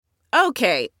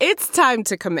Okay, it's time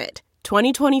to commit.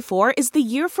 2024 is the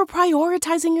year for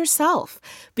prioritizing yourself.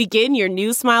 Begin your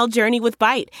new smile journey with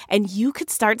Byte, and you could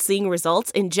start seeing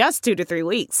results in just 2 to 3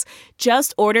 weeks.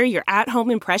 Just order your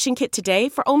at-home impression kit today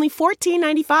for only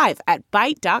 $14.95 at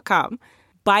Byte.com.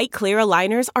 Byte Clear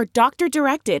aligners are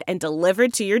doctor-directed and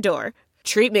delivered to your door.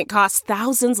 Treatment costs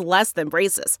thousands less than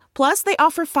braces. Plus, they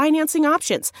offer financing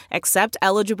options, accept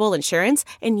eligible insurance,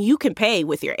 and you can pay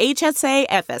with your HSA,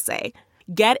 FSA.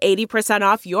 Get 80%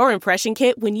 off your impression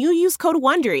kit when you use code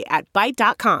WONDERY at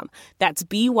Byte.com. That's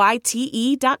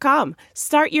BYTE.com.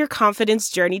 Start your confidence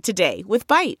journey today with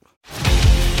Byte.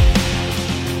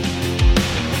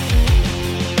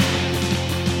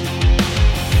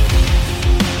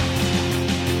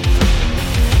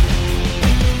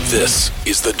 This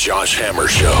is the Josh Hammer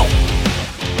Show.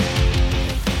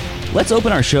 Let's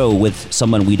open our show with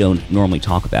someone we don't normally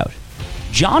talk about.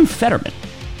 John Fetterman,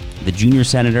 the junior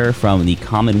senator from the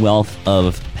Commonwealth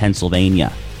of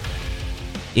Pennsylvania.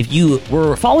 If you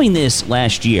were following this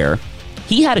last year,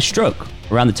 he had a stroke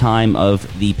around the time of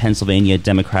the Pennsylvania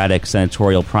Democratic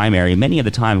senatorial primary. Many at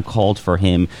the time called for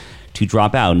him to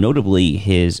drop out. Notably,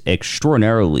 his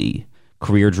extraordinarily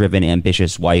career-driven,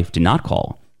 ambitious wife did not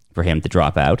call for him to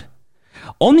drop out.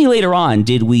 Only later on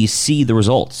did we see the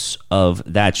results of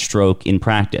that stroke in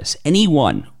practice.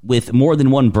 Anyone with more than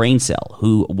one brain cell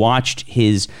who watched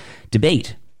his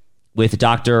debate with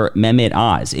Dr. Mehmet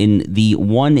Oz in the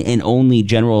one and only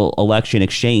general election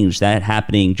exchange that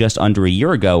happening just under a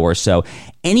year ago or so,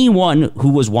 anyone who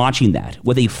was watching that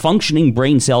with a functioning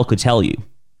brain cell could tell you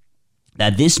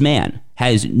that this man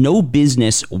has no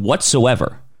business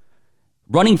whatsoever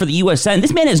running for the U.S. Senate.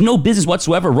 This man has no business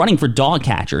whatsoever running for dog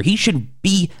catcher. He should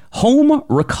be home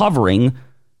recovering.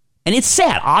 And it's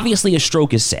sad. Obviously, a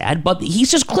stroke is sad, but he's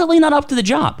just clearly not up to the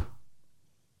job.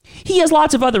 He has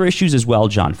lots of other issues as well,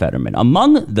 John Fetterman.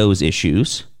 Among those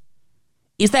issues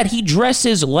is that he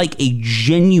dresses like a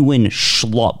genuine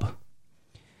schlub.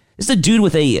 This is a dude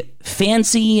with a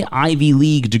fancy Ivy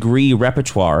League degree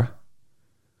repertoire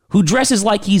who dresses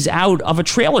like he's out of a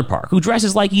trailer park, who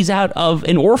dresses like he's out of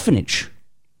an orphanage.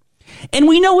 And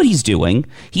we know what he's doing.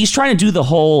 He's trying to do the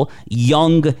whole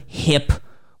young, hip,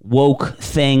 woke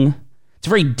thing. It's a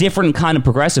very different kind of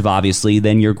progressive, obviously,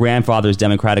 than your grandfather's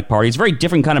Democratic Party. It's a very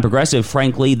different kind of progressive,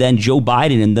 frankly, than Joe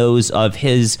Biden and those of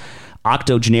his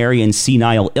octogenarian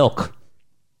senile ilk.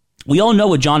 We all know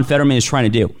what John Fetterman is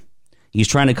trying to do. He's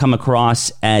trying to come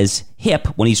across as hip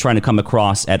when he's trying to come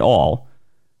across at all.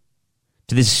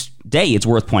 To this day, it's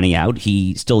worth pointing out,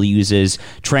 he still uses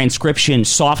transcription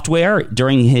software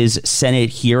during his Senate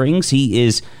hearings. He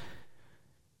is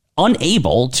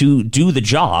unable to do the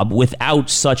job without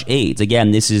such aids.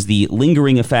 Again, this is the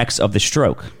lingering effects of the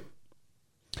stroke.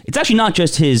 It's actually not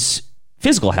just his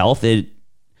physical health. It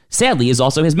sadly is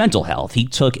also his mental health. He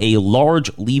took a large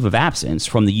leave of absence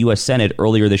from the U.S. Senate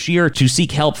earlier this year to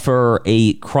seek help for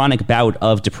a chronic bout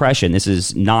of depression. This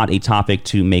is not a topic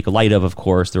to make light of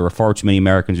course. There are far too many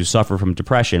Americans who suffer from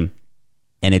depression,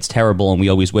 and it's terrible, and we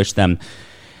always wish them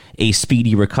a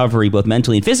speedy recovery, both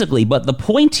mentally and physically. But the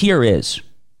point here is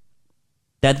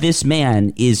that this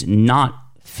man is not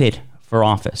fit for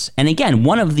office. And again,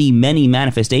 one of the many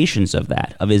manifestations of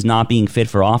that, of his not being fit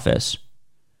for office,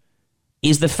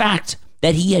 is the fact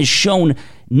that he has shown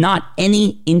not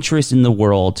any interest in the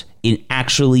world in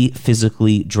actually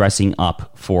physically dressing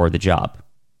up for the job.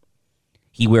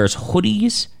 He wears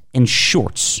hoodies and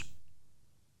shorts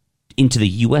into the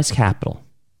U.S. Capitol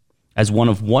as one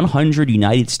of 100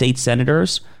 United States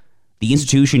senators, the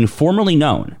institution formerly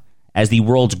known as the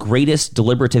world's greatest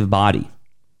deliberative body,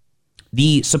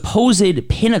 the supposed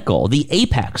pinnacle, the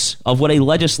apex of what a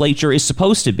legislature is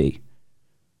supposed to be.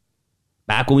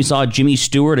 Back when we saw Jimmy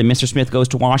Stewart and Mr. Smith Goes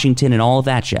to Washington and all of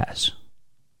that jazz.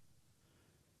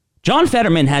 John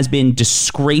Fetterman has been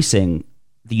disgracing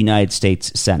the United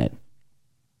States Senate.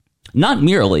 Not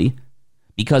merely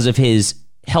because of his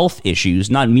health issues,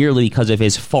 not merely because of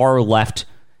his far left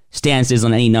stances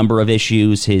on any number of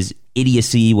issues, his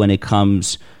idiocy when it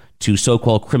comes to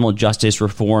so-called criminal justice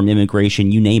reform,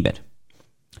 immigration, you name it.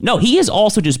 No, he has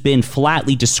also just been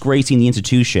flatly disgracing the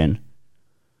institution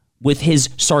with his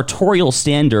sartorial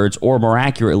standards, or more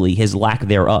accurately, his lack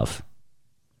thereof.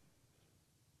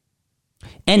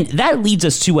 And that leads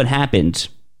us to what happened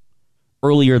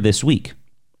earlier this week.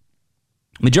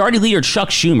 Majority Leader Chuck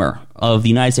Schumer of the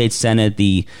United States Senate,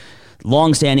 the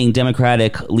longstanding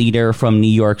Democratic leader from New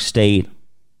York State,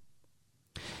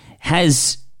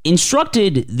 has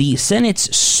instructed the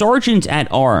Senate's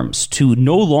Sergeant-at-Arms to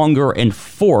no longer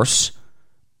enforce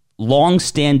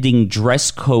long-standing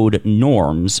dress code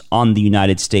norms on the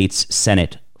United States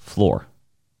Senate floor.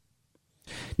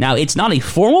 Now, it's not a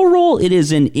formal rule, it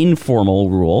is an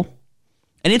informal rule.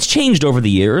 And it's changed over the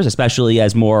years, especially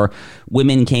as more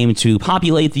women came to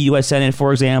populate the U.S. Senate,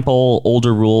 for example.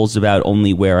 Older rules about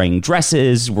only wearing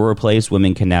dresses were replaced.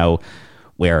 Women can now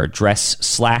wear dress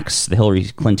slacks, the Hillary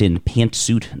Clinton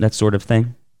pantsuit, that sort of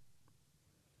thing.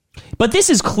 But this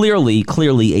is clearly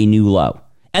a new low.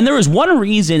 And there is one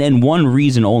reason and one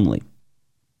reason only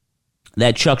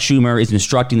that Chuck Schumer is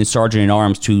instructing the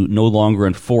Sergeant-at-Arms to no longer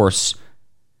enforce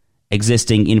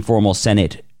existing informal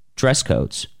Senate dress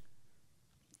codes.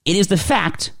 It is the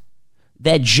fact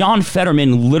that John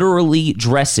Fetterman literally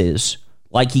dresses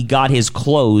like he got his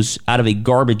clothes out of a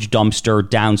garbage dumpster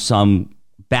down some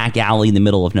back alley in the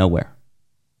middle of nowhere.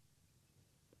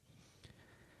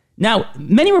 Now,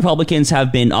 many Republicans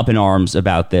have been up in arms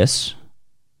about this.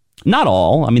 Not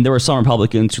all. I mean, there were some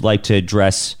Republicans who like to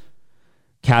dress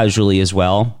casually as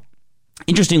well.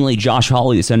 Interestingly, Josh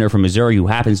Hawley, the senator from Missouri, who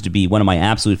happens to be one of my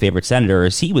absolute favorite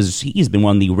senators, he's been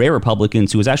one of the rare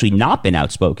Republicans who has actually not been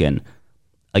outspoken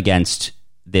against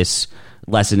this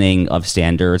lessening of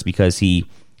standards because he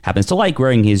happens to like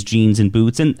wearing his jeans and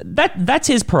boots, and that's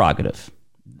his prerogative.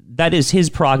 That is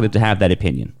his prerogative to have that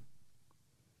opinion.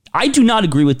 I do not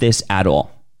agree with this at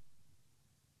all.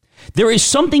 There is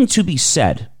something to be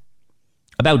said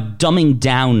about dumbing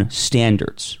down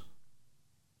standards.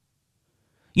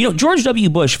 You know, George W.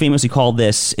 Bush famously called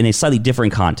this in a slightly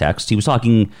different context. He was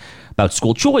talking about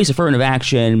school choice, affirmative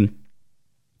action,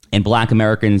 and Black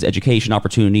Americans' education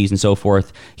opportunities and so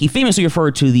forth. He famously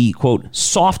referred to the, quote,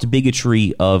 soft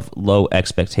bigotry of low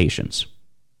expectations.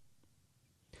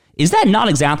 Is that not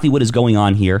exactly what is going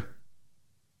on here?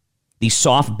 The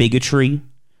soft bigotry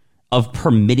of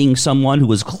permitting someone who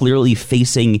was clearly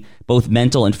facing both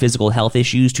mental and physical health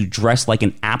issues to dress like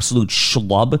an absolute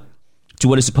schlub to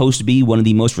what is supposed to be one of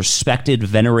the most respected,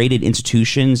 venerated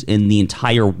institutions in the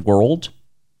entire world?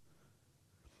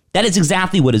 That is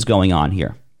exactly what is going on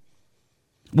here.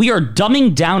 We are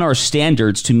dumbing down our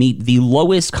standards to meet the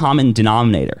lowest common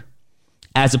denominator,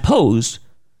 as opposed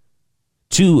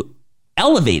to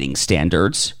elevating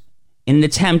standards in an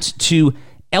attempt to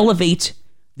elevate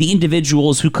the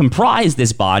individuals who comprise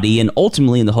this body and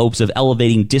ultimately in the hopes of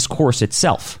elevating discourse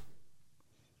itself.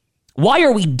 Why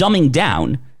are we dumbing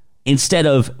down instead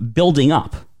of building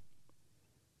up?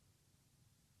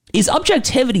 Is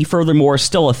objectivity, furthermore,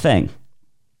 still a thing?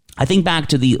 I think back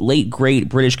to the late, great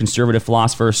British conservative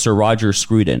philosopher Sir Roger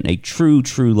Scruton, a true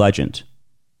legend,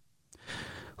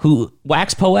 who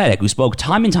waxed poetic, who spoke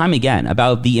time and time again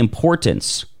about the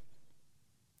importance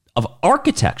of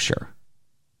architecture,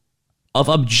 of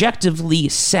objectively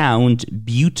sound,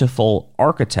 beautiful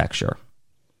architecture.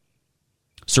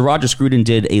 Sir Roger Scruton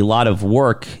did a lot of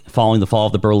work following the fall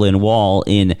of the Berlin Wall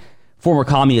in former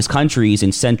communist countries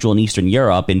in Central and Eastern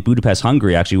Europe. In Budapest,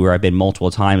 Hungary, actually, where I've been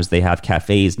multiple times, they have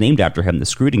cafes named after him, the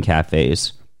Scruton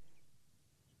cafes.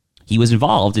 He was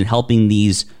involved in helping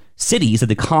these cities that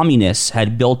the communists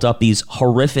had built up these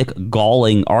horrific,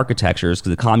 galling architectures,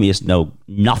 because the communists know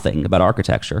nothing about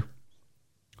architecture.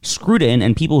 Scruton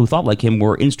and people who thought like him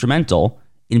were instrumental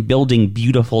in building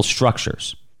beautiful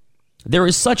structures. There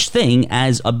is such thing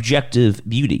as objective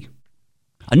beauty.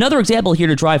 Another example here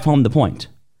to drive home the point.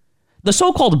 The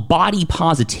so-called body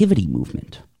positivity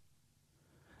movement.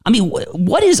 I mean,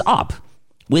 what is up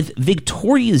with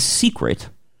Victoria's Secret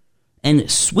and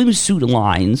swimsuit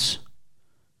lines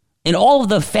and all of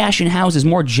the fashion houses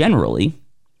more generally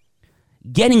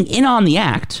getting in on the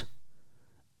act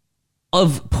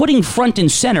of putting front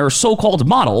and center so-called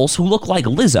models who look like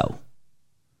Lizzo?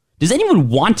 Does anyone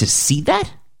want to see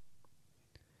that?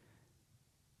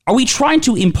 Are we trying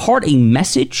to impart a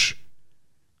message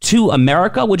to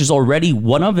America, which is already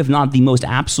one of, if not the most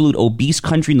absolute obese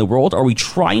country in the world? Are we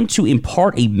trying to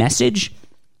impart a message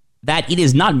that it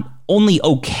is not only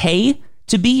okay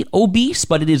to be obese,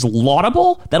 but it is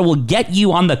laudable, that it will get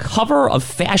you on the cover of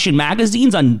fashion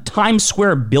magazines, on Times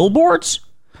Square billboards?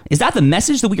 Is that the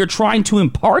message that we are trying to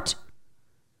impart?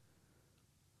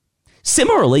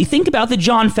 Similarly, think about the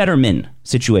John Fetterman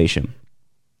situation.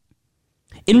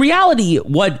 In reality,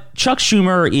 what Chuck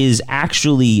Schumer is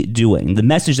actually doing, the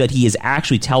message that he is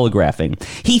actually telegraphing,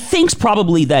 he thinks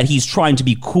probably that he's trying to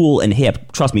be cool and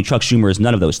hip. Trust me, Chuck Schumer is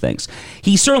none of those things.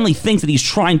 He certainly thinks that he's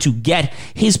trying to get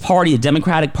his party, the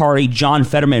Democratic Party, John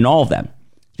Fetterman, and all of them,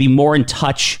 to be more in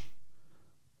touch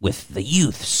with the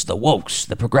youths, the wokes,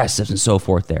 the progressives, and so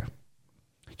forth there.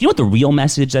 Do you know what the real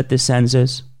message that this sends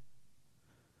is?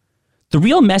 The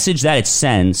real message that it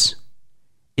sends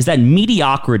is that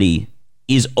mediocrity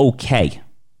is okay.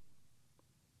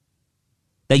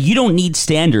 That you don't need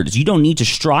standards. You don't need to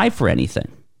strive for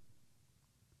anything.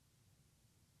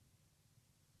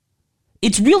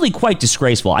 It's really quite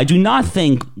disgraceful. I do not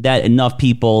think that enough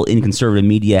people in conservative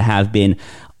media have been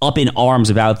up in arms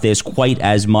about this quite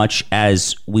as much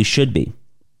as we should be.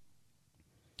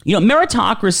 You know,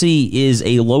 meritocracy is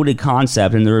a loaded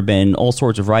concept, and there have been all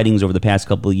sorts of writings over the past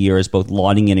couple of years, both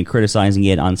lauding it and criticizing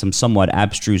it on some somewhat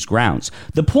abstruse grounds.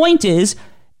 The point is,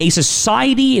 a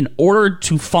society, in order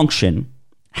to function,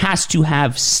 has to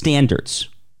have standards.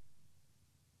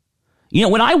 You know,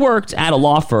 when I worked at a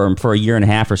law firm for a year and a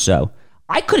half or so,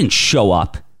 I couldn't show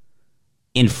up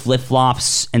in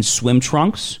flip-flops and swim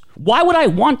trunks. Why would I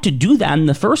want to do that in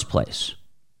the first place?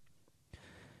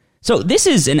 So this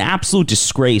is an absolute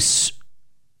disgrace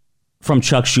from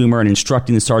Chuck Schumer in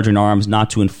instructing the Sergeant at Arms not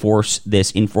to enforce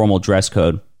this informal dress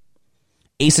code.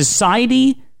 A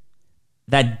society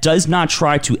that does not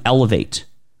try to elevate,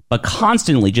 but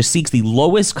constantly just seeks the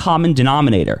lowest common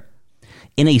denominator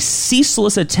in a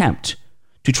ceaseless attempt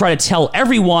to try to tell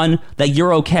everyone that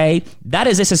you're okay. That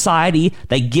is a society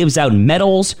that gives out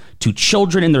medals to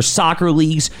children in their soccer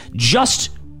leagues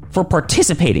just for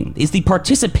participating. It's the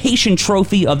participation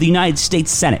trophy of the United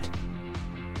States Senate.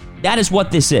 That is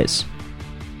what this is.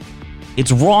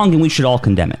 It's wrong, and we should all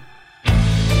condemn it.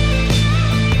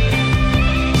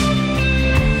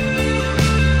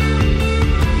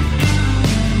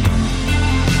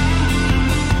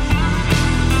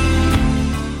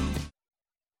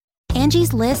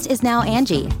 Angie's List is now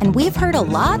Angie, and we've heard a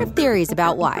lot of theories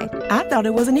about why. I thought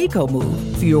it was an eco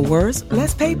move. Fewer words,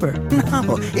 less paper.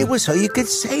 No, it was so you could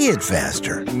say it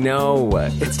faster. No,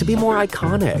 it's to be more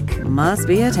iconic. Must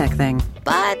be a tech thing.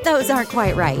 But those aren't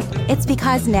quite right. It's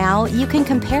because now you can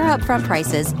compare upfront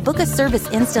prices, book a service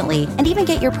instantly, and even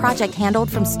get your project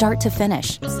handled from start to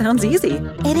finish. Sounds easy.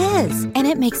 It is, and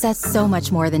it makes us so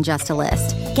much more than just a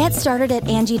list. Get started at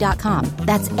Angie.com.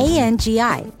 That's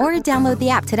ANGI, or download the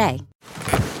app today.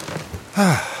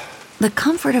 The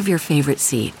comfort of your favorite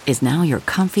seat is now your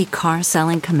comfy car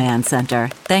selling command center,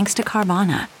 thanks to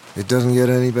Carvana. It doesn't get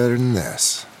any better than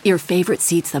this. Your favorite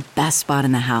seat's the best spot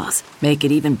in the house. Make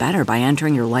it even better by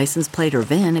entering your license plate or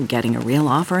VIN and getting a real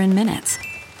offer in minutes.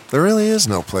 There really is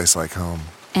no place like home.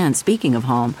 And speaking of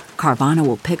home, Carvana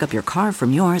will pick up your car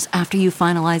from yours after you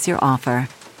finalize your offer.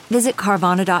 Visit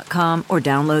Carvana.com or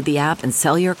download the app and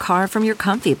sell your car from your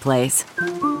comfy place.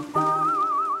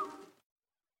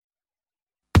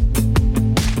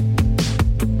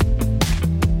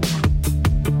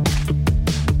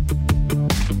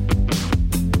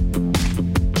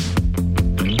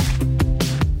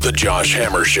 The Josh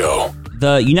Hammer Show.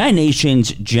 The United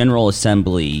Nations General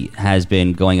Assembly has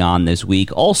been going on this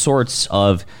week. All sorts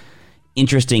of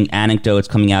interesting anecdotes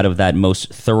coming out of that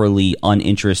most thoroughly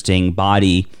uninteresting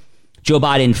body. Joe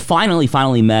Biden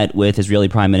finally met with Israeli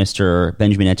Prime Minister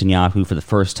Benjamin Netanyahu for the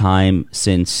first time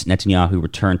since Netanyahu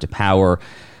returned to power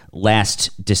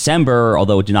last December,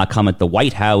 although it did not come at the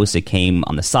White House. It came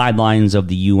on the sidelines of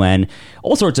the UN.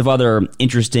 All sorts of other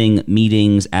interesting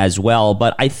meetings as well.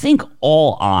 But I think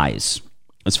all eyes,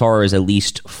 as far as at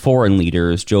least foreign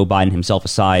leaders, Joe Biden himself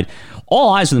aside,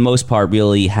 all eyes for the most part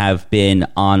really have been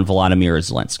on Volodymyr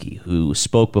Zelensky, who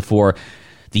spoke before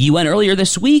the UN earlier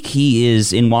this week. He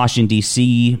is in Washington,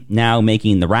 D.C. now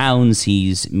making the rounds.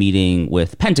 He's meeting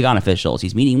with Pentagon officials.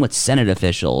 He's meeting with Senate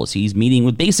officials. He's meeting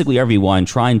with basically everyone,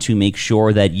 trying to make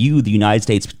sure that you, the United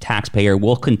States taxpayer,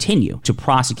 will continue to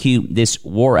prosecute this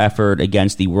war effort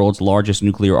against the world's largest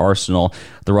nuclear arsenal,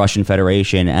 the Russian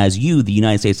Federation, as you, the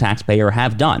United States taxpayer,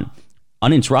 have done,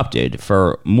 uninterrupted,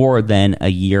 for more than a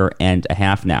year and a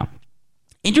half now.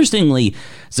 Interestingly,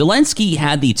 Zelensky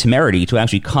had the temerity to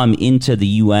actually come into the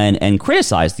UN and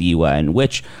criticize the UN,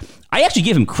 which I actually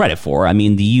give him credit for. I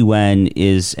mean, the UN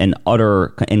is an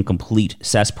utter and complete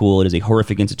cesspool. It is a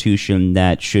horrific institution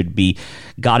that should be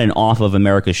gotten off of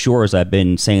America's shores. I've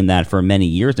been saying that for many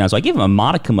years now, so I give him a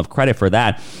modicum of credit for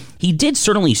that. He did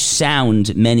certainly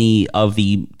sound many of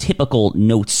the typical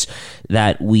notes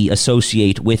that we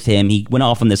associate with him. He went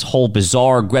off on this whole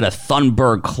bizarre Greta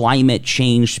Thunberg climate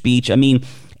change speech. I mean,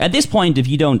 at this point, if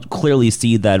you don't clearly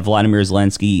see that Volodymyr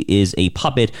Zelensky is a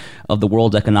puppet of the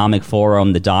World Economic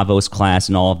Forum, the Davos class,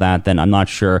 and all of that, then I'm not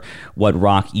sure what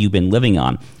rock you've been living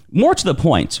on. More to the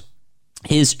point,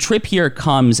 his trip here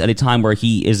comes at a time where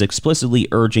he is explicitly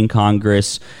urging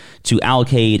Congress to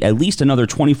allocate at least another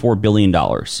 $24 billion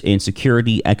in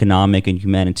security, economic, and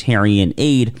humanitarian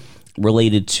aid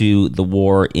related to the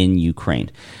war in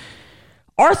Ukraine.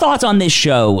 Our thoughts on this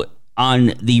show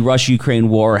on the Russia-Ukraine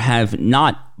war have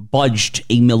not budged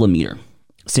a millimeter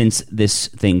since this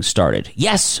thing started.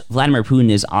 Yes, Vladimir Putin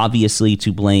is obviously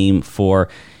to blame for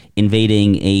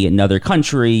invading another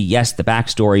country. Yes, the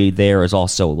backstory there is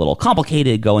also a little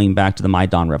complicated, going back to the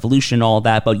Maidan Revolution and all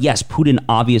that. But yes, Putin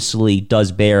obviously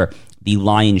does bear the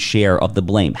lion's share of the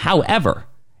blame. However,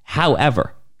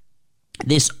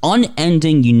 this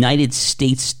unending United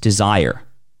States desire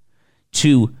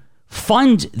to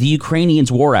fund the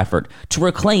Ukrainians' war effort, to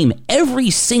reclaim every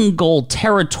single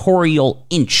territorial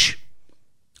inch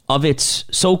of its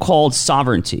so-called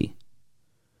sovereignty,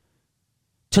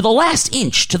 to the last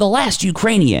inch, to the last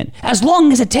Ukrainian, as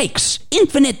long as it takes,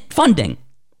 infinite funding.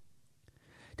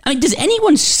 I mean, does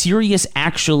anyone serious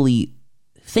actually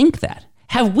think that?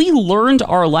 Have we learned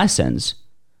our lessons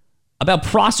about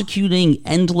prosecuting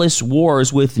endless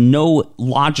wars with no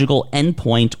logical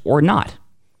endpoint or not?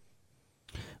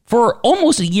 For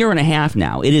almost a year and a half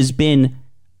now, it has been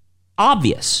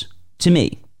obvious to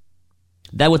me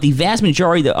that with the vast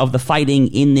majority of the fighting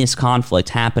in this conflict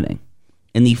happening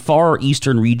in the far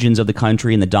eastern regions of the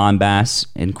country, in the Donbass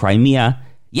and Crimea,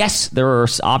 yes, there are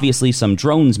obviously some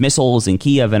drones, missiles in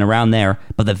Kiev and around there,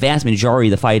 but the vast majority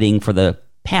of the fighting for the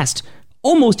past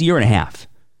almost year and a half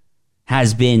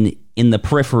has been in the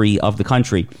periphery of the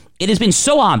country. It has been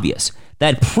so obvious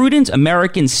that prudent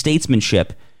American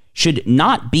statesmanship should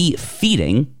not be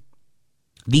feeding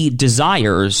the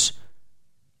desires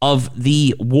of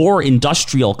the war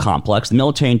industrial complex, the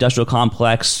military industrial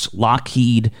complex,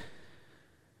 Lockheed,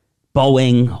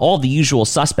 Boeing, all the usual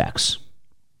suspects.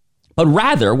 But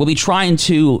rather, we'll be trying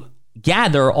to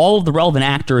gather all of the relevant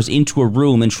actors into a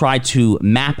room and try to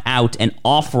map out an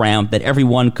off-ramp that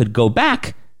everyone could go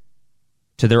back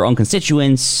to their own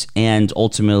constituents and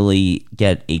ultimately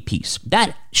get a peace.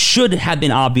 That should have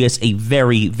been obvious a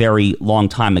very, very long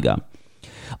time ago.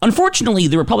 Unfortunately,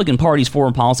 the Republican Party's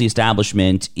foreign policy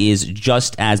establishment is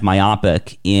just as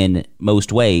myopic in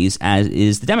most ways as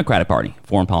is the Democratic Party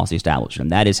foreign policy establishment.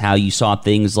 That is how you saw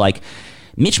things like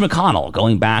Mitch McConnell,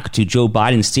 going back to Joe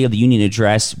Biden's State of the Union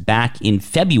address back in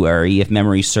February, if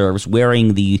memory serves,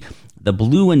 wearing the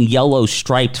blue and yellow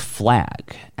striped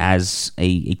flag as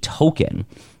a token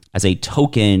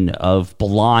of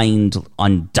blind,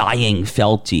 undying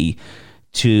fealty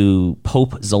to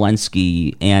Pope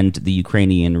Zelensky and the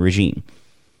Ukrainian regime.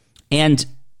 And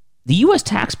the U.S.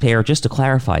 taxpayer, just to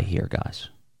clarify here, guys,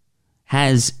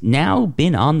 has now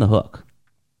been on the hook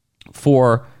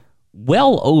for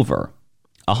well over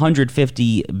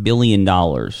 $150 billion,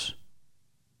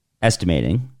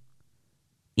 estimating,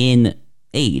 in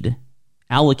aid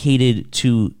allocated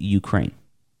to Ukraine.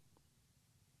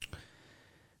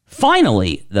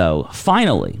 Finally,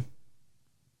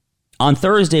 on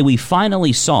Thursday, we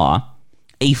finally saw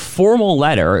a formal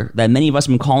letter that many of us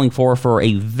have been calling for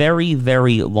a very,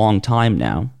 very long time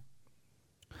now,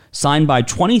 signed by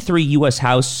 23 U.S.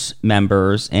 House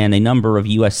members and a number of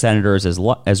U.S. senators as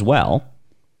well.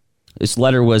 This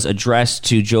letter was addressed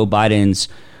to Joe Biden's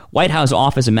White House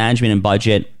Office of Management and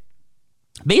Budget,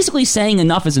 basically saying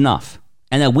enough is enough,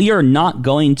 and that we are not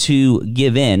going to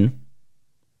give in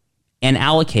and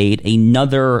allocate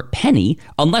another penny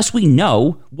unless we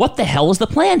know what the hell is the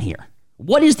plan here.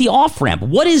 What is the off-ramp?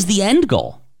 What is the end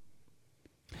goal?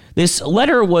 This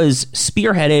letter was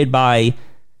spearheaded by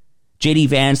J.D.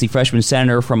 Vance, the freshman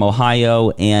senator from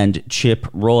Ohio, and Chip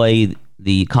Roy,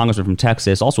 the congressman from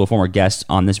Texas, also a former guest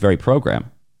on this very program.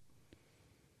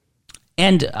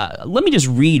 And let me just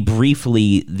read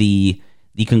briefly the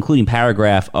concluding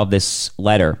paragraph of this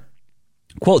letter.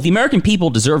 Quote, "The American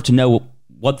people deserve to know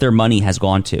what their money has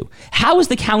gone to. How is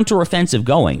the counteroffensive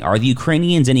going? Are the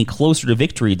Ukrainians any closer to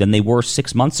victory than they were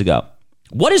 6 months ago?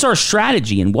 What is our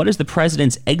strategy and what is the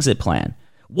president's exit plan?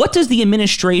 What does the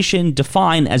administration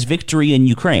define as victory in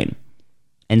Ukraine?"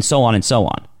 And so on and so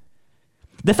on.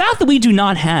 The fact that we do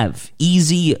not have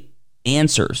easy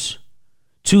answers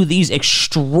to these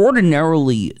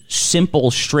extraordinarily simple,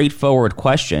 straightforward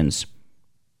questions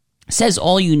says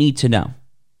all you need to know.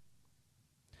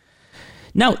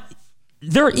 Now,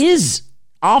 there is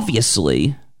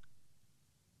obviously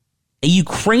a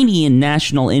Ukrainian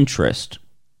national interest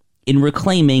in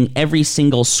reclaiming every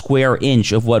single square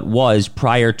inch of what was,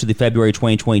 prior to the February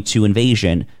 2022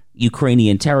 invasion,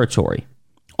 Ukrainian territory.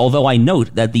 Although I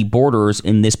note that the borders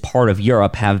in this part of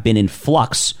Europe have been in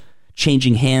flux,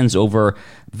 changing hands over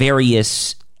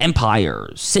various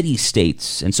empires,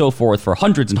 city-states, and so forth for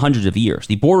hundreds and hundreds of years.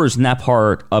 The borders in that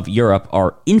part of Europe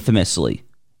are infamously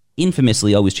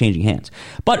always changing hands.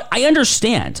 But I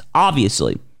understand,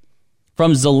 obviously,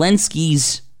 from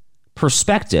Zelensky's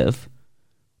perspective,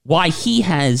 why he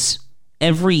has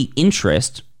every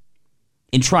interest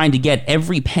in trying to get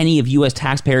every penny of U.S.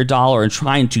 taxpayer dollar and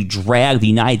trying to drag the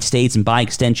United States and, by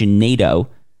extension, NATO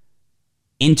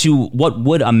into what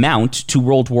would amount to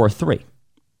World War III.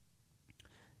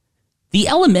 The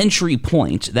elementary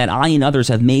point that I and others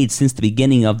have made since the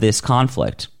beginning of this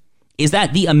conflict is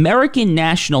that the American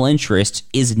national interest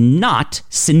is not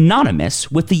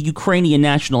synonymous with the Ukrainian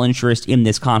national interest in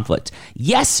this conflict.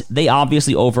 Yes, they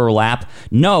obviously overlap.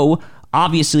 No,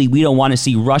 obviously we don't want to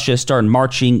see Russia start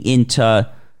marching into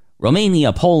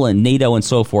Romania, Poland, NATO, and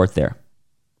so forth there.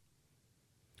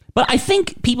 But I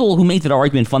think people who make that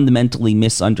argument fundamentally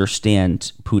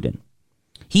misunderstand Putin.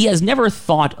 He has never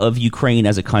thought of Ukraine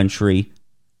as a country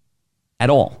at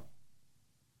all.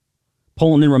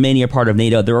 Poland and Romania are part of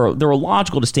NATO. There are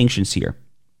logical distinctions here.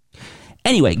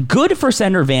 Anyway, good for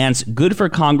Senator Vance, good for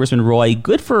Congressman Roy,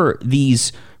 good for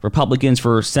these Republicans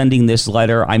for sending this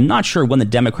letter. I'm not sure when the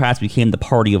Democrats became the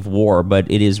party of war,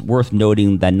 but it is worth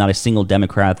noting that not a single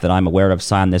Democrat that I'm aware of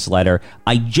signed this letter.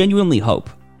 I genuinely hope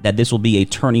that this will be a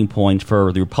turning point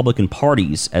for the Republican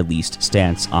Party's, at least,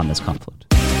 stance on this conflict.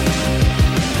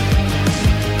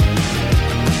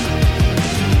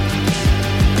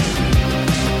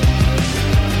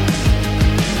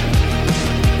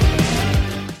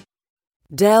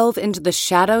 Delve into the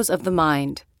shadows of the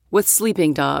mind with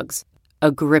Sleeping Dogs,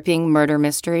 a gripping murder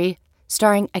mystery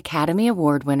starring Academy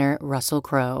Award winner Russell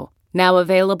Crowe. Now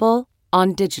available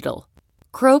on digital.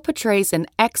 Crowe portrays an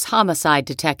ex-homicide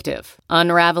detective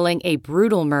unraveling a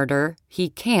brutal murder he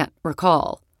can't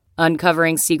recall.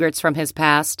 Uncovering secrets from his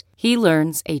past, he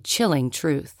learns a chilling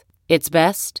truth. It's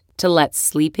best to let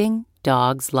sleeping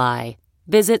dogs lie.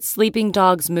 Visit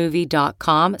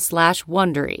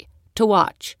sleepingdogsmovie.com/Wondery to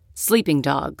watch Sleeping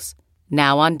Dogs,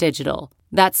 now on digital.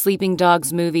 That's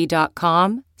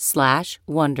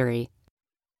sleepingdogsmovie.com/Wondery.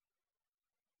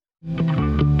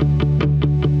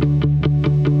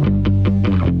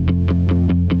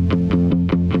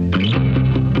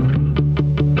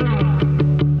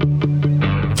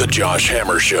 The Josh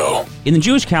Hammer Show. In the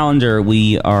Jewish calendar,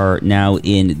 we are now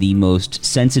in the most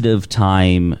sensitive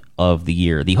time of the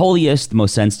year. The holiest, the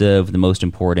most sensitive, the most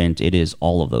important. It is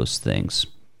all of those things.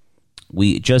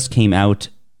 We just came out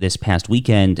this past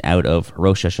weekend out of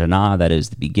Rosh Hashanah. That is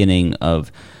the beginning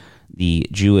of the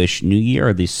Jewish New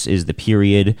Year. This is the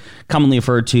period commonly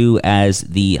referred to as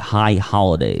the high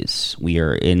holidays. We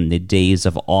are in the days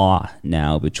of awe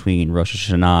now between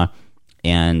Rosh Hashanah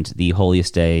and the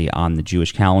holiest day on the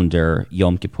Jewish calendar,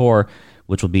 Yom Kippur,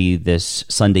 which will be this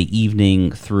Sunday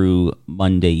evening through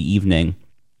Monday evening.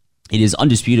 It is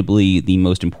undisputably the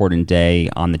most important day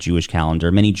on the Jewish calendar.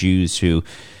 Many Jews who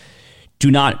do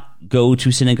not go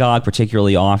to synagogue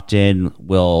particularly often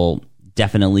will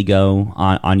definitely go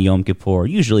on Yom Kippur,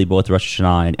 usually both Rosh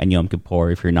Hashanah and Yom Kippur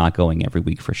if you're not going every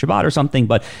week for Shabbat or something,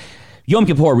 but Yom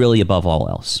Kippur really above all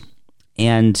else.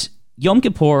 And Yom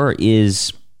Kippur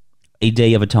is a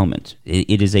day of atonement.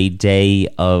 It is a day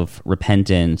of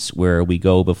repentance where we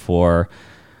go before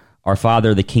our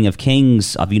Father, the King of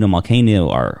Kings, Avinu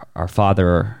Malkeinu, our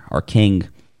Father, our King,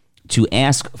 to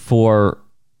ask for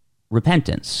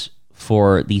repentance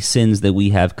for the sins that we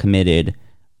have committed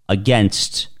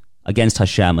against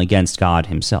Hashem, against God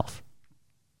himself.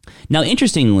 Now,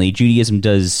 interestingly, Judaism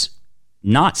does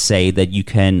not say that you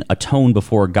can atone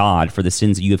before God for the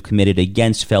sins that you have committed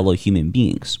against fellow human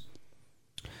beings.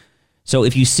 So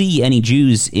if you see any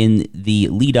Jews in the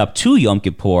lead up to Yom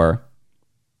Kippur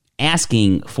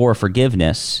asking for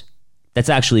forgiveness, that's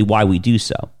actually why we do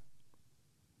so.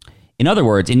 In other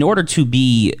words, in order to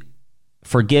be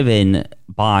forgiven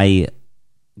by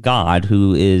God,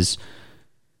 who is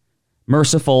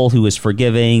merciful, who is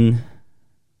forgiving,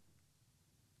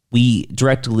 we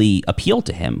directly appeal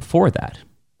to him for that.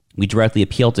 We directly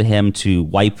appeal to him to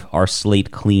wipe our slate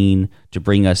clean, to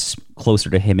bring us closer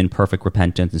to him in perfect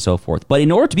repentance and so forth. But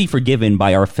in order to be forgiven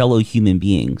by our fellow human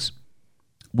beings,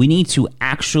 we need to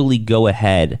actually go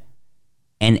ahead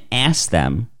and ask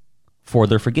them for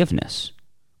their forgiveness,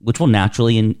 which will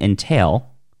naturally entail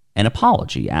an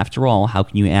apology. After all, how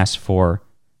can you ask for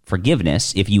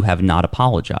forgiveness if you have not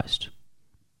apologized?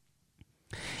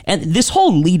 And this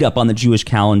whole lead up on the Jewish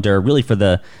calendar, really for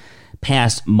the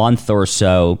past month or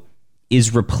so,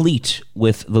 is replete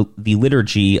with the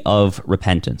liturgy of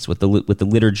repentance, with the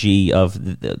liturgy of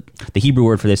the Hebrew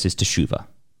word for this is teshuvah.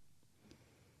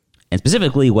 And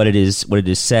specifically what it is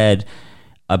said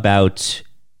about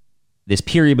this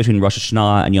period between Rosh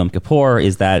Hashanah and Yom Kippur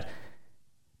is that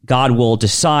God will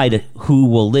decide who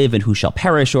will live and who shall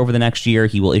perish over the next year.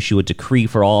 He will issue a decree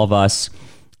for all of us.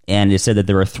 And it is said that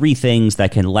there are three things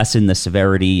that can lessen the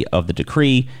severity of the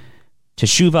decree: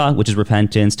 teshuvah, which is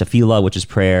repentance; tefillah, which is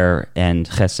prayer; and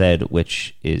chesed,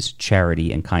 which is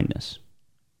charity and kindness.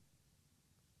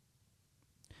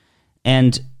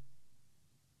 And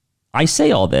I say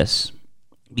all this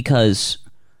because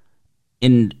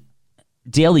in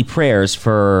daily prayers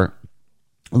for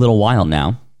a little while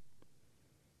now,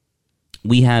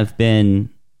 we have been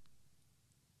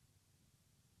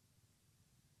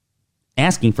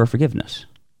asking for forgiveness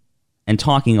and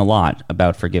talking a lot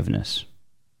about forgiveness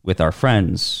with our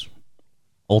friends,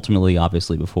 ultimately,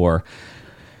 obviously, before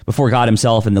God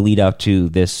himself in the lead up to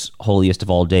this holiest of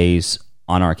all days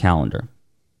on our calendar.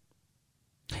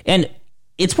 And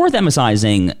it's worth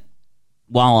emphasizing,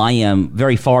 while I am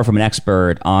very far from an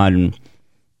expert on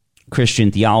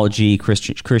Christian theology,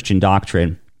 Christian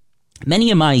doctrine, many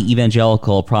of my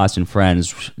evangelical Protestant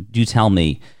friends do tell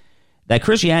me that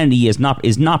Christianity is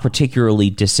not particularly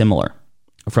dissimilar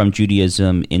from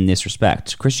Judaism in this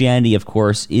respect. Christianity, of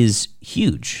course, is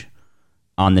huge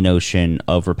on the notion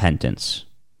of repentance,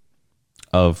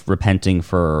 of repenting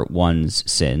for one's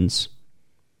sins.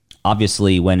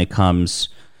 Obviously, when it comes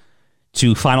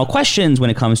to final questions, when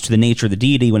it comes to the nature of the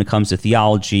deity, when it comes to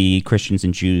theology, Christians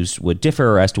and Jews would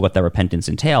differ as to what that repentance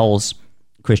entails.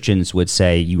 Christians would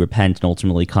say you repent and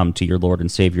ultimately come to your Lord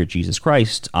and Savior, Jesus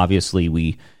Christ. Obviously,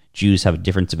 we Jews have a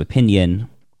difference of opinion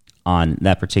on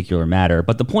that particular matter.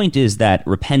 But the point is that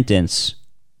repentance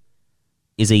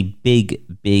is a big,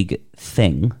 big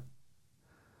thing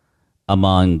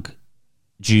among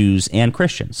Jews and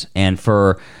Christians. And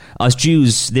for us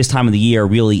Jews, this time of the year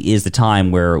really is the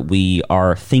time where we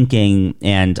are thinking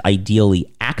and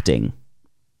ideally acting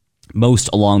most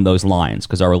along those lines,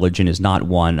 because our religion is not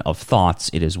one of thoughts,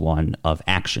 it is one of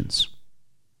actions.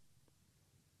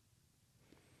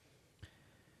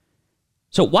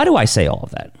 So why do I say all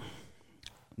of that?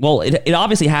 Well, it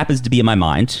obviously happens to be in my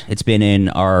mind. It's been in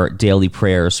our daily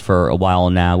prayers for a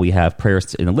while now. We have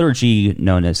prayers in the liturgy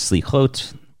known as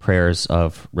slichot, prayers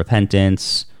of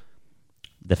repentance,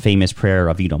 the famous prayer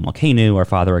of Avinu Malkeinu, our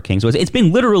Father, our King. So it's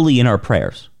been literally in our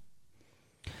prayers.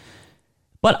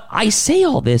 But I say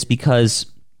all this because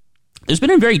there's been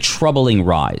a very troubling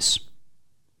rise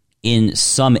in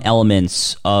some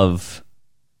elements of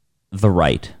the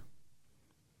right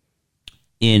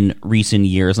in recent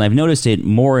years, and I've noticed it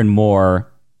more and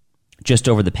more just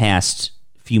over the past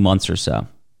few months or so,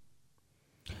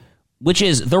 which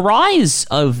is the rise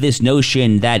of this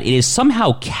notion that it is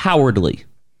somehow cowardly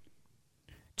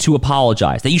to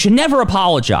apologize, that you should never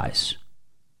apologize,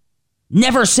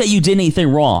 never say you did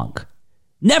anything wrong,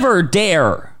 never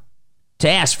dare to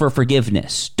ask for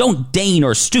forgiveness, don't deign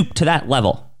or stoop to that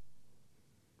level.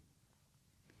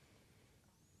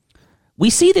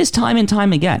 We see this time and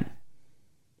time again.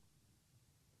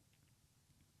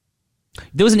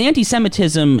 There was an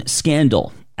anti-Semitism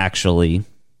scandal, actually,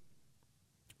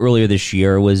 earlier this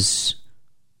year. It was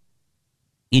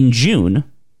in June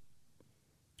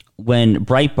when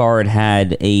Breitbart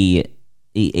had a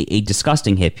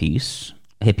disgusting hit piece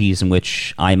in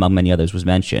which I, among many others, was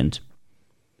mentioned.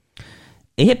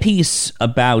 A hit piece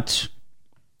about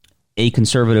a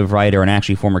conservative writer and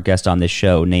actually former guest on this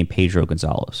show named Pedro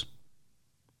Gonzalez.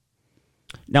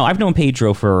 Now, I've known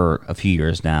Pedro for a few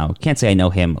years now. Can't say I know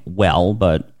him well,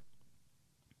 but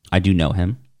I do know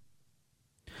him.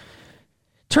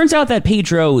 Turns out that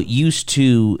Pedro used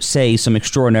to say some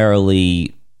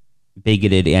extraordinarily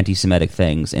bigoted anti-Semitic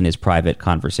things in his private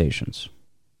conversations.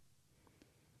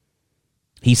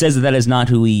 He says that is not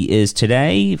who he is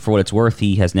today. For what it's worth,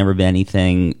 he has never been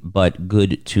anything but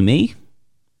good to me,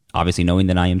 obviously knowing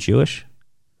that I am Jewish.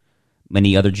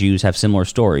 Many other Jews have similar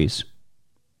stories.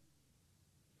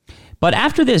 But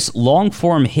after this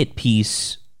long-form hit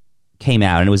piece came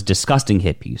out, and it was a disgusting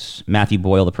hit piece, Matthew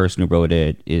Boyle, the person who wrote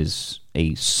it, is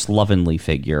a slovenly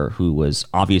figure who was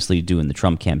obviously doing the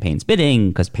Trump campaign's bidding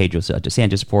because Pedro's a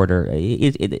DeSantis supporter.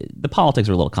 The politics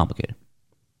are a little complicated.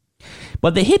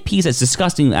 But the hit piece, as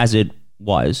disgusting as it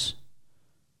was,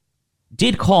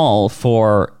 did call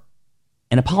for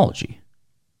an apology.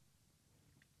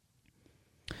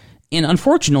 And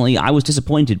unfortunately, I was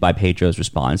disappointed by Pedro's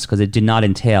response because it did not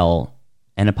entail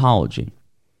an apology.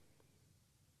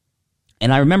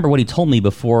 And I remember what he told me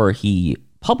before he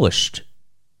published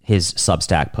his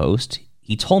Substack post.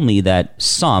 He told me that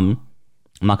some,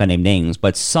 I'm not going to name names,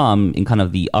 but some in kind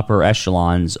of the upper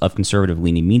echelons of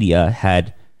conservative-leaning media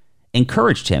had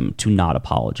encouraged him to not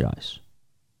apologize.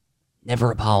 Never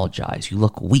apologize. You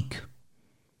look weak.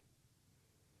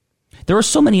 There are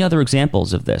so many other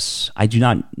examples of this. I do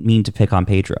not mean to pick on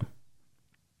Pedro.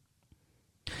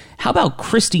 How about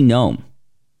Kristi Noem,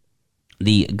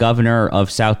 the governor of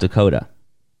South Dakota?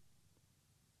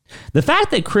 The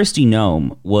fact that Kristi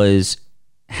Noem was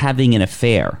having an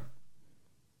affair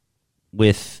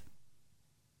with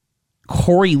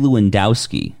Corey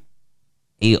Lewandowski,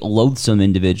 a loathsome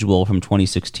individual from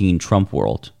 2016 Trump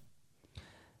world,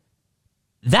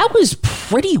 that was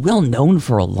pretty well known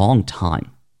for a long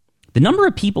time. The number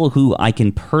of people who I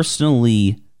can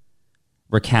personally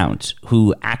recount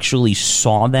who actually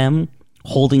saw them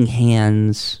holding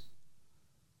hands,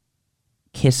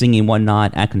 kissing and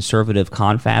whatnot at conservative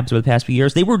confabs over the past few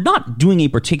years, they were not doing a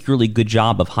particularly good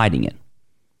job of hiding it.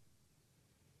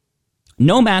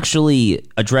 Noam actually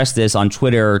addressed this on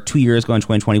Twitter 2 years ago in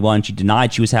 2021. She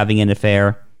denied she was having an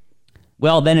affair.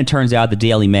 Well, then it turns out the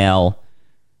Daily Mail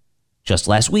just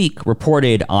last week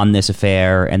reported on this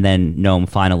affair, and then Noam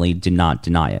finally did not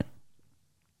deny it.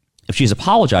 If she's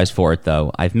apologized for it,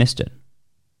 though, I've missed it.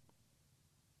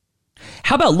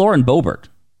 How about Lauren Boebert?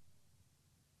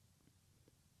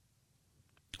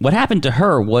 What happened to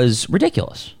her was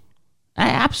ridiculous.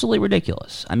 Absolutely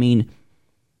ridiculous. I mean,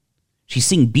 she's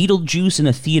seeing Beetlejuice in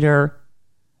a theater,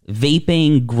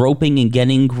 vaping, groping, and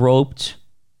getting groped,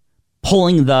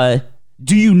 pulling the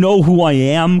 "do you know who I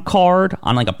am" card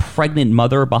on like a pregnant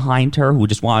mother behind her who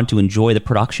just wanted to enjoy the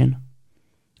production,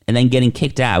 and then getting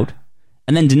kicked out,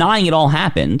 and then denying it all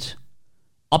happened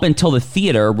up until the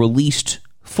theater released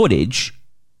footage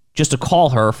just to call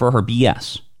her for her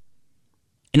BS.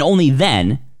 And only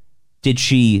then did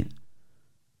she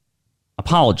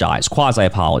apologize,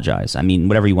 quasi-apologize. I mean,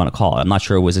 whatever you want to call it. I'm not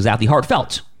sure it was exactly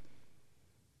heartfelt.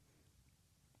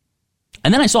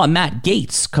 And then I saw Matt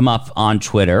Gaetz come up on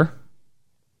Twitter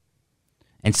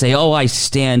and say, "Oh, I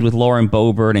stand with Lauren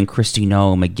Boebert and Kristi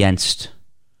Noem against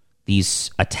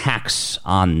these attacks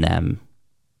on them."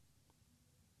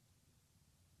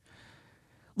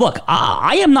 Look,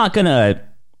 I am not going to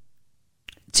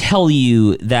tell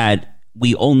you that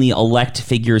we only elect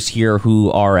figures here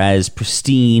who are as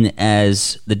pristine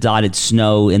as the dotted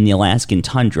snow in the Alaskan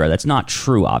tundra. That's not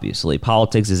true, obviously.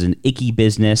 Politics is an icky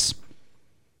business.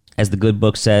 As the good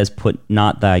book says, put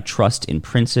not thy trust in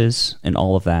princes and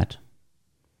all of that.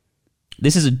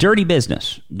 This is a dirty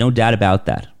business, no doubt about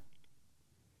that.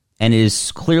 And it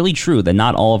is clearly true that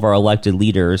not all of our elected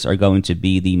leaders are going to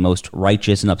be the most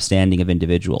righteous and upstanding of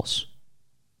individuals.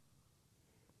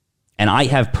 And I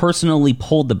have personally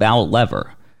pulled the ballot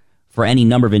lever for any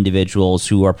number of individuals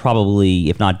who are probably,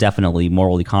 if not definitely,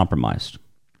 morally compromised.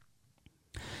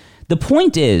 The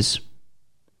point is,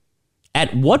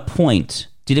 at what point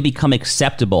did it become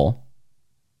acceptable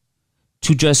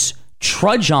to just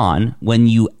trudge on when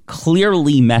you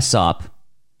clearly mess up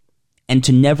and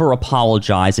to never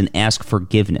apologize and ask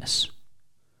forgiveness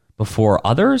before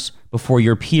others, before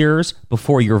your peers,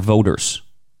 before your voters,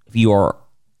 if you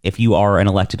are an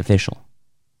elected official?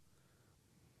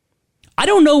 I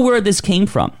don't know where this came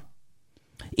from.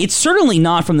 It's certainly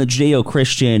not from the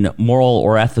Judeo-Christian moral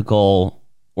or ethical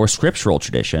or scriptural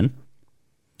tradition.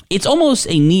 It's almost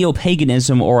a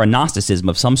neo-paganism or a Gnosticism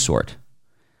of some sort.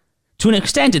 To an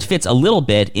extent, it fits a little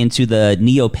bit into the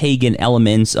neo-pagan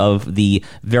elements of the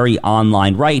very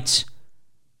online right,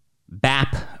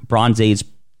 BAP, Bronze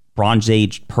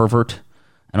Age pervert,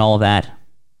 and all of that.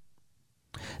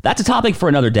 That's a topic for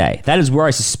another day. That is where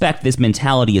I suspect this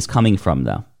mentality is coming from,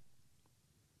 though.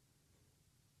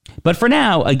 But for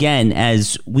now, again,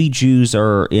 as we Jews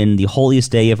are in the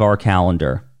holiest day of our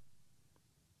calendar,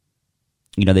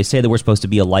 you know, they say that we're supposed to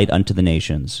be a light unto the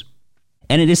nations.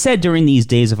 And it is said during these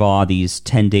days of awe, these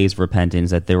 10 days of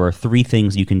repentance, that there are 3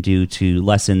 things you can do to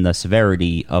lessen the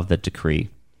severity of the decree.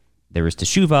 There is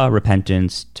teshuvah,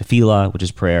 repentance, tefillah, which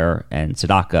is prayer, and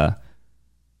tzedakah,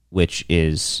 which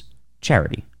is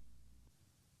charity.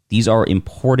 These are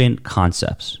important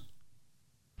concepts.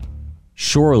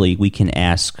 Surely we can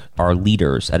ask our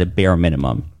leaders at a bare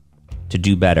minimum to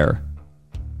do better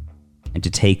and to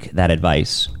take that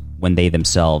advice when they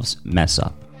themselves mess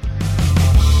up.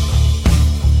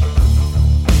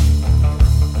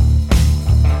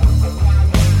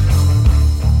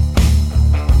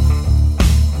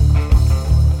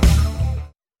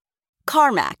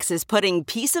 CarMax is putting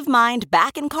peace of mind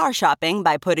back in car shopping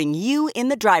by putting you in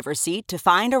the driver's seat to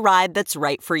find a ride that's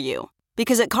right for you.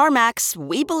 Because at CarMax,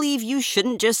 we believe you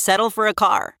shouldn't just settle for a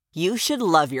car. You should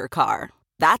love your car.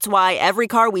 That's why every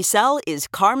car we sell is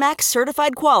CarMax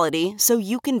certified quality, so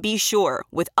you can be sure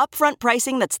with upfront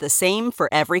pricing that's the same for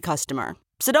every customer.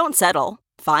 So don't settle.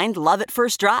 Find love at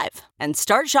first drive and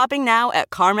start shopping now at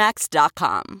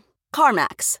CarMax.com.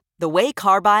 CarMax, the way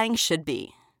car buying should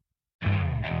be.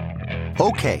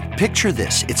 Okay, picture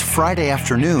this. It's Friday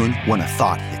afternoon when a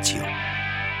thought hits you.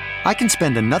 I can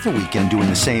spend another weekend doing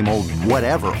the same old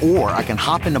whatever, or I can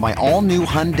hop into my all-new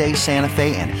Hyundai Santa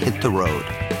Fe and hit the road.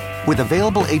 With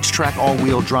available H-Track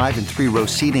all-wheel drive and 3-row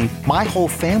seating, my whole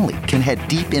family can head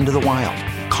deep into the wild.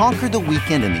 Conquer the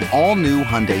weekend in the all-new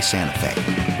Hyundai Santa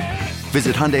Fe.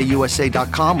 Visit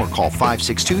HyundaiUSA.com or call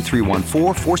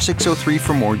 562-314-4603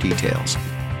 for more details.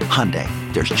 Hyundai,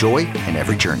 there's joy in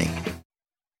every journey.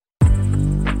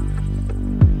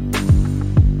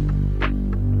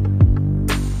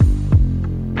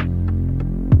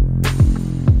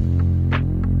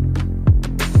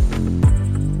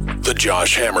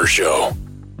 Josh Hammer Show.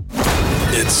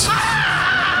 It's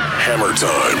Hammer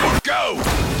Time. Go!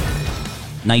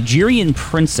 Nigerian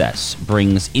princess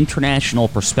brings international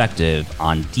perspective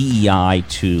on DEI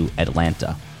to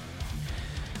Atlanta.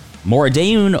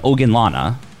 Moradeun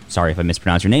Ogunlana, sorry if I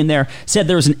mispronounced your name there, said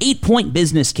there's an 8-point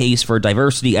business case for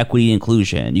diversity, equity, and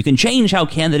inclusion. You can change how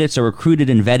candidates are recruited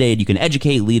and vetted. You can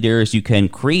educate leaders. You can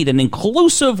create an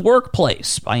inclusive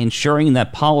workplace by ensuring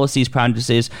that policies,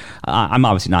 practices. I'm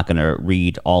obviously not going to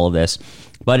read all of this,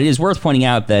 but it is worth pointing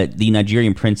out that the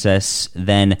Nigerian princess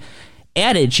then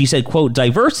added, she said, quote,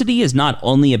 diversity is not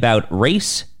only about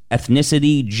race,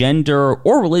 ethnicity, gender,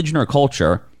 or religion or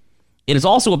culture. It is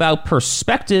also about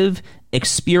perspective,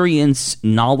 experience,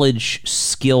 knowledge,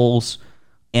 skills,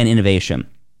 and innovation.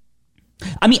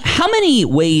 I mean, how many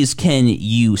ways can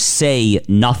you say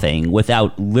nothing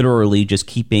without literally just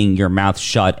keeping your mouth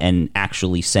shut and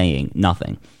actually saying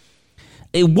nothing?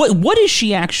 What is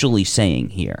she actually saying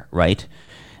here, right?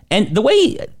 And the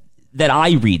way that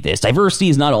I read this, diversity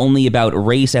is not only about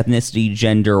race, ethnicity,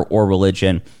 gender, or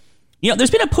religion. You know,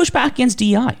 there's been a pushback against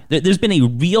DEI. There's been a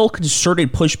real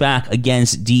concerted pushback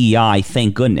against DEI,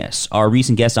 thank goodness. Our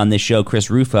recent guest on this show, Chris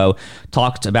Rufo,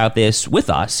 talked about this with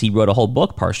us. He wrote a whole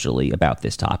book partially about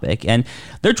this topic, and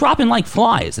they're dropping like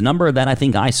flies. The number that I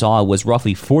think I saw was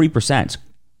roughly 40%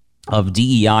 of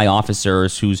DEI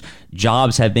officers whose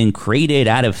jobs have been created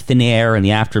out of thin air in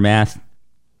the aftermath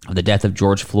of the death of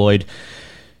George Floyd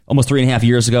almost 3.5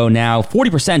 years ago now.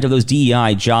 40% of those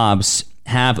DEI jobs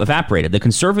have evaporated. The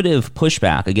conservative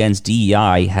pushback against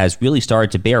DEI has really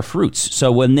started to bear fruits.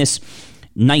 So when this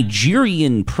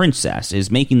Nigerian princess is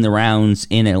making the rounds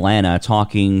in Atlanta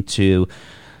talking to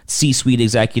C-suite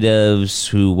executives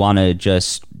who want to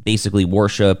just basically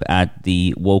worship at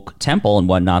the woke temple and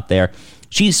whatnot there,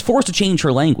 she's forced to change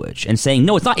her language and saying,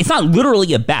 no, it's not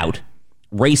literally about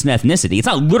race and ethnicity. It's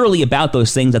not literally about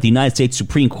those things that the United States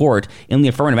Supreme Court in the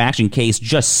affirmative action case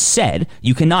just said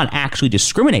you cannot actually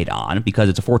discriminate on because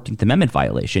it's a 14th Amendment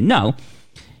violation. No,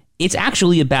 it's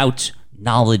actually about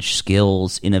knowledge,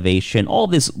 skills, innovation, all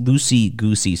this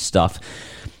loosey-goosey stuff.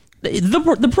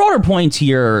 The broader point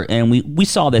here, and we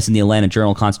saw this in the Atlanta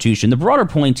Journal-Constitution, the broader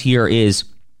point here is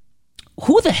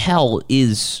who the hell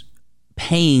is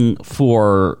paying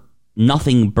for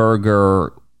nothing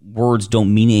burger, words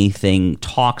don't mean anything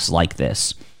talks like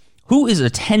this? Who is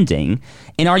attending?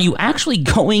 And are you actually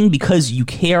going because you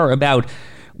care about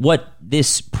what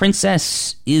this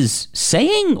princess is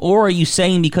saying? Or are you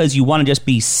saying because you want to just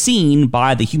be seen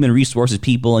by the human resources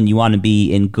people and you want to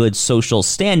be in good social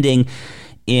standing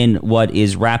in what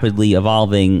is rapidly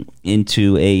evolving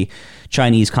into a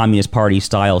Chinese Communist Party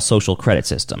style social credit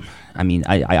system? I mean,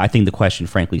 I think the question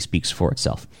frankly speaks for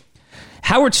itself.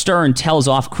 Howard Stern tells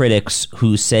off critics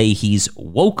who say he's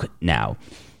woke now.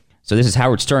 So this is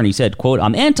Howard Stern. He said, quote,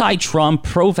 I'm anti-Trump,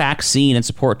 pro-vaccine, and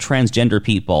support transgender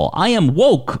people. I am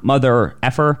woke, mother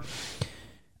effer.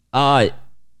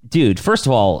 Dude, first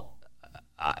of all,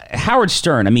 Howard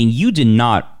Stern, I mean, you did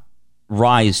not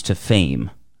rise to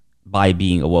fame by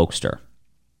being a wokester.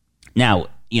 Now,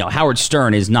 you know, Howard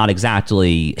Stern is not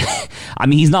exactly, I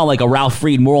mean, he's not like a Ralph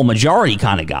Freed moral majority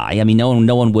kind of guy. I mean,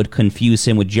 no one would confuse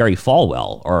him with Jerry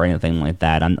Falwell or anything like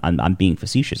that. I'm being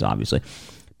facetious, obviously.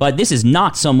 But this is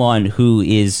not someone who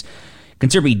is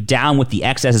considered to be down with the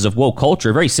excesses of woke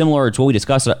culture, very similar to what we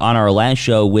discussed on our last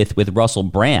show with Russell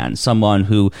Brand, someone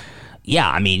who, yeah,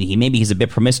 I mean, he's a bit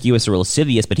promiscuous or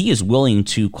lascivious, but he is willing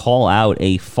to call out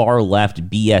a far-left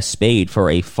BS spade for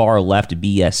a far-left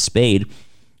BS spade.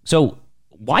 So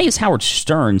why is Howard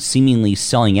Stern seemingly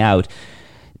selling out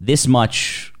this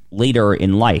much later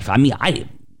in life? I mean,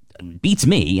 beats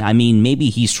me. I mean,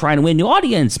 maybe he's trying to win a new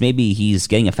audience. Maybe he's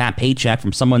getting a fat paycheck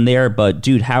from someone there. But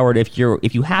dude, Howard, if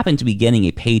you happen to be getting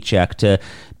a paycheck to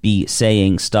be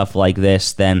saying stuff like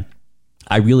this, then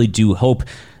I really do hope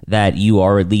that you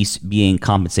are at least being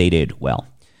compensated well.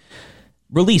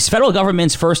 Release. Federal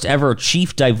government's first ever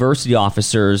Chief Diversity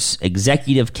Officer's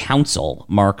Executive Council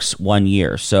marks 1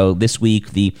 year. So this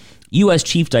week, the U.S.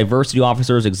 Chief Diversity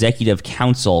Officer's Executive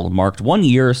Council marked 1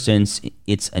 year since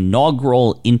its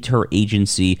inaugural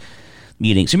interagency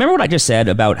meeting. So remember what I just said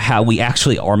about how we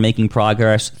actually are making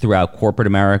progress throughout corporate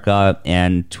America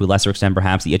and to a lesser extent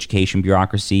perhaps the education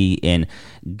bureaucracy in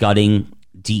gutting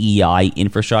DEI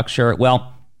infrastructure?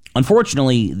 Well,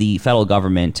 unfortunately, the federal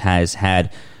government has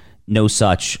had no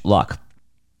such luck.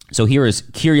 So here is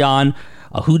Kieran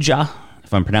Ahuja,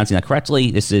 if I'm pronouncing that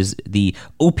correctly. This is the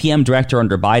OPM director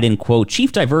under Biden. Quote,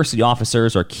 Chief diversity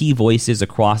officers are key voices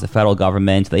across the federal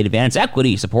government. They advance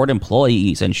equity, support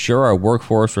employees, ensure our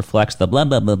workforce reflects the blah,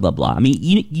 blah, blah, blah, blah. I mean,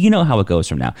 you know how it goes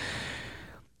from now.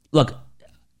 Look,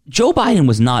 Joe Biden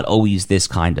was not always this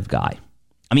kind of guy.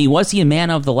 I mean, was he a man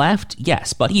of the left?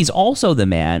 Yes, but he's also the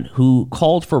man who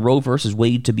called for Roe versus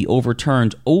Wade to be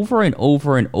overturned over and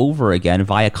over and over again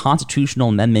via constitutional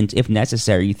amendment if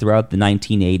necessary throughout the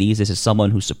 1980s. This is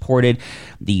someone who supported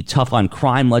the tough on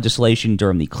crime legislation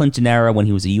during the Clinton era when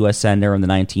he was a U.S. senator in the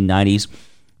 1990s.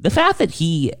 The fact that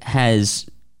he has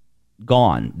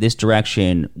gone this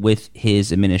direction with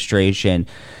his administration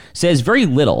says very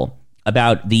little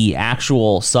about the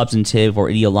actual substantive or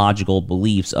ideological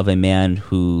beliefs of a man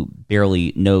who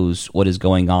barely knows what is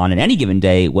going on any given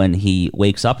day when he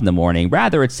wakes up in the morning.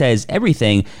 Rather, it says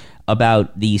everything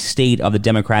about the state of the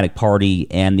Democratic Party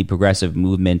and the progressive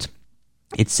movement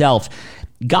itself.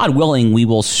 God willing, we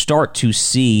will start to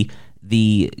see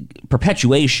the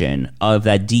perpetuation of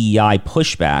that DEI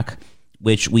pushback,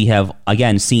 which we have,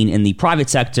 again, seen in the private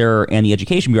sector and the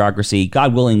education bureaucracy.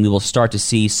 God willing, we will start to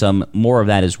see some more of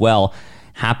that as well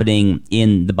happening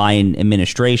in the Biden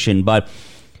administration. But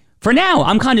for now,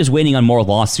 I'm kind of just waiting on more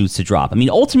lawsuits to drop. I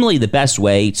mean, ultimately, the best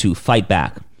way to fight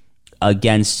back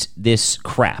against this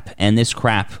crap, and this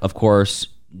crap, of course,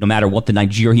 no matter what the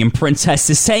Nigerian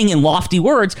princess is saying in lofty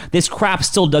words, this crap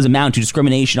still does amount to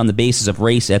discrimination on the basis of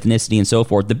race, ethnicity, and so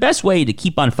forth. The best way to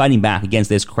keep on fighting back against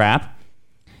this crap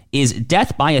is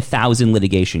death by 1,000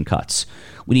 litigation cuts.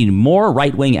 We need more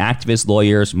right-wing activist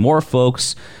lawyers, more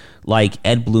folks like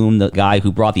Ed Blum, the guy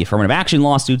who brought the affirmative action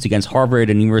lawsuits against Harvard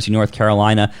and University of North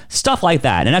Carolina, stuff like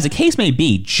that. And as the case may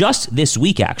be, just this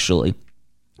week, actually,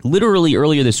 literally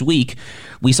earlier this week,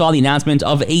 we saw the announcement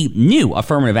of a new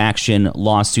affirmative action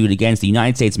lawsuit against the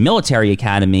United States Military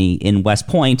Academy in West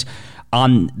Point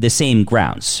on the same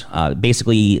grounds.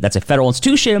 Basically, that's a federal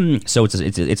institution, so it's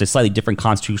a slightly different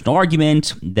constitutional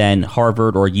argument than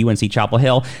Harvard or UNC Chapel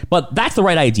Hill. But that's the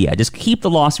right idea. Just keep the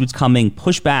lawsuits coming,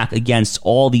 push back against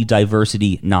all the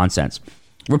diversity nonsense.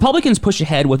 Republicans push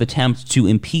ahead with attempts to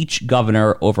impeach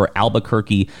governor over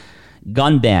Albuquerque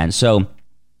gun ban. So,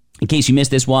 in case you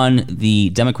missed this one,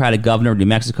 the Democratic governor of New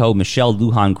Mexico, Michelle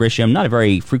Lujan Grisham, not a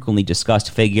very frequently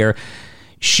discussed figure,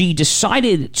 she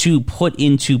decided to put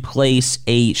into place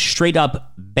a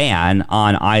straight-up ban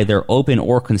on either open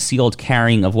or concealed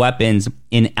carrying of weapons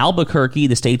in Albuquerque,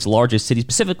 the state's largest city,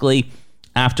 specifically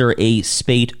after a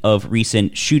spate of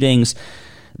recent shootings.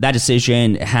 That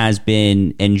decision has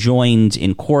been enjoined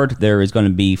in court. There is going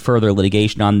to be further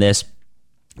litigation on this.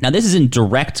 Now, this is in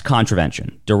direct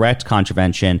contravention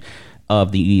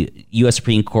of the U.S.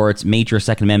 Supreme Court's major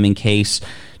Second Amendment case.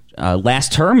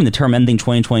 Last term, in the term ending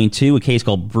 2022, a case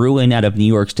called Bruin out of New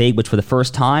York State, which for the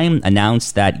first time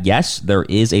announced that, yes, there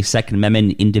is a Second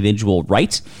Amendment individual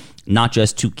right, not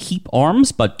just to keep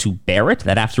arms, but to bear it.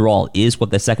 That, after all, is what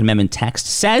the Second Amendment text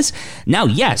says. Now,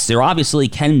 yes, there obviously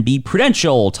can be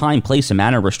prudential time, place, and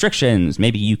manner restrictions.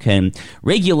 Maybe you can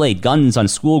regulate guns on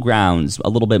school grounds a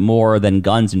little bit more than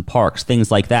guns in parks,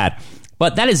 things like that.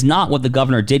 But that is not what the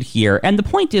governor did here. And the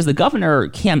point is, the governor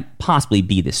can't possibly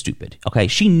be this stupid. Okay,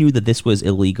 she knew that this was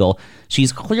illegal.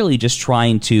 She's clearly just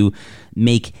trying to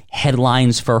make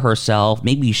headlines for herself.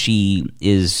 Maybe she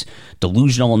is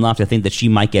delusional enough to think that she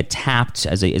might get tapped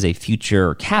as a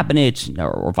future cabinet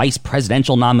or vice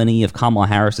presidential nominee if Kamala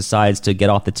Harris decides to get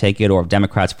off the ticket or if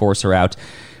Democrats force her out.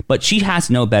 But she has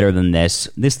to know better than this.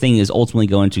 This thing is ultimately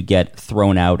going to get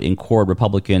thrown out in court.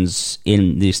 Republicans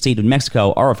in the state of New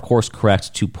Mexico are, of course,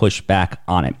 correct to push back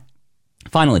on it.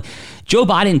 Finally, Joe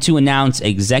Biden to announce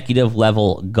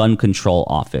executive-level gun control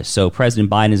office. So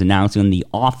President Biden is announcing the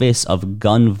Office of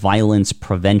Gun Violence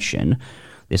Prevention.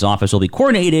 This office will be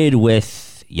coordinated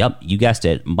with, yep, you guessed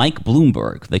it, Mike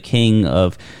Bloomberg, the king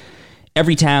of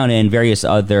Everytown and various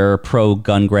other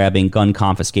pro-gun grabbing, gun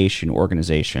confiscation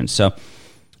organizations. So,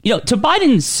 to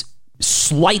Biden's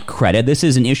slight credit, this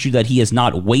is an issue that he has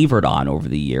not wavered on over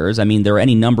the years. I mean, there are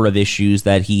any number of issues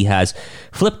that he has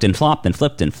flipped and flopped and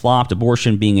flipped and flopped,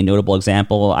 abortion being a notable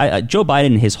example. Joe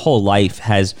Biden, his whole life,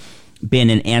 has been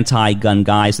an anti-gun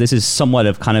guy. So this is somewhat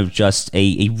of kind of just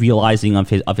a realizing of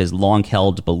his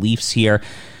long-held beliefs here.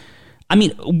 I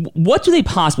mean, what do they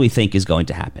possibly think is going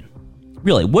to happen?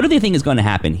 Really, what do they think is going to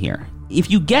happen here? If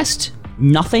you guessed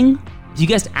nothing, if you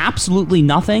guessed absolutely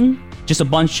nothing, just a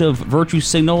bunch of virtue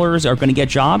signalers are going to get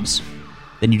jobs,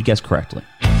 then you'd guess correctly.